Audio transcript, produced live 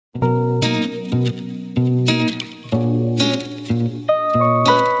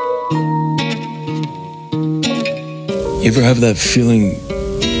ever have that feeling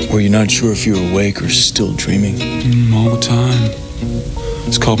where you're not sure if you're awake or still dreaming? All the time.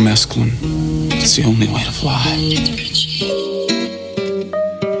 It's called mescaline. It's the only way to fly.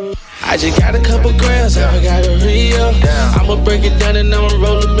 I just got a couple grams, I forgot a Rio. I'ma break it down and I'ma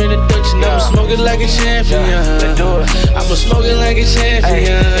roll them in a Dutch and I'ma smoke it like a champion. I'ma smoke it like a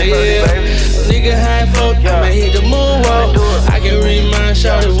champion, yeah. Nigga high folk, I'ma hit the moonwalk. I can read mine,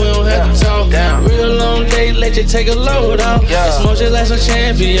 shout it, we don't have to talk. Real long day, let you take a load off. Smoke it like some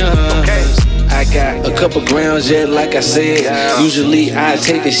champion. I got a couple grams, yeah, like I said. Usually I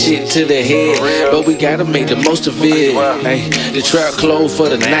take the shit to the head, but we gotta make the most of it. Hey, the trap closed for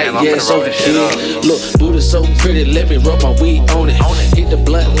the night, yeah, it's overkill. Look, Buddha so pretty, let me rub my weed on it. Hit the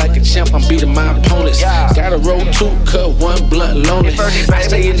blunt like a champ, I'm beating my opponents. Gotta roll 2, cut 1 blunt lonely. I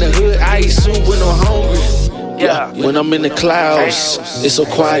stay in the hood, I eat soup when I'm hungry. When I'm in the clouds, it's so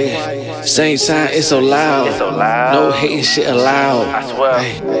quiet. Same time, it's so loud. No hating shit allowed.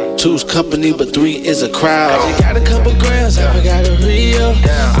 Hey, 2's company, but 3 is a crowd. I just got a couple grams, I forgot a Rio.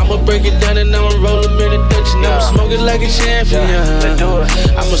 I'ma break it down and I'ma roll them in a Dutch and I'ma smoke it like a champion.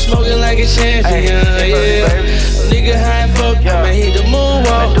 I'ma smoke it like a champion, yeah. Nigga high folk, I'ma hit the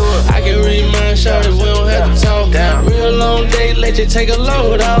moonwalk. I can read mine, shout it, we don't have to talk. Real long day, let you take a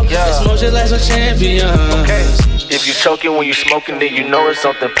load off. Smoke it like some champion. If you choking when you smoking, then you know it's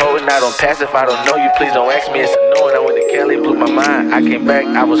something potent. I don't pass if I don't know you, please don't ask me, it's annoying. I went to Cali, blew my mind. I came back,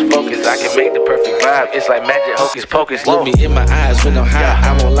 I was focused, I can make the perfect vibe. It's like magic, hocus pocus. Look me in my eyes when I'm high,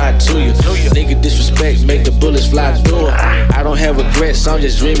 I won't lie to you. Nigga disrespect, make the bullets fly through 'em. I don't have regrets, I'm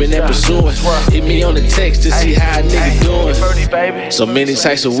just dreaming and pursuing. Hit me on the text to see how a nigga doing. So many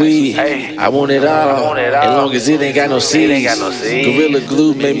types of weed, I want it all. As long as it ain't got no seeds. Gorilla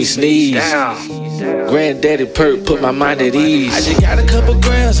glue made me sneeze. Granddaddy perk put my mind at ease. I just got a couple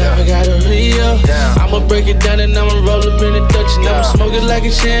grams, I forgot a Rio. I'ma break it down and I'ma roll them in a Dutch and I'ma smoke it like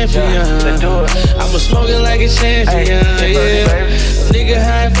a champion. I'ma smoke it like a champion, yeah. Nigga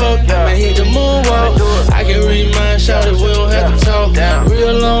high folk, I'ma hit the moonwalk. I can read mine, shout it, we don't have to talk.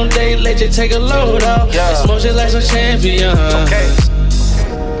 Real long day, let you take a load off. Smoke it like some champion.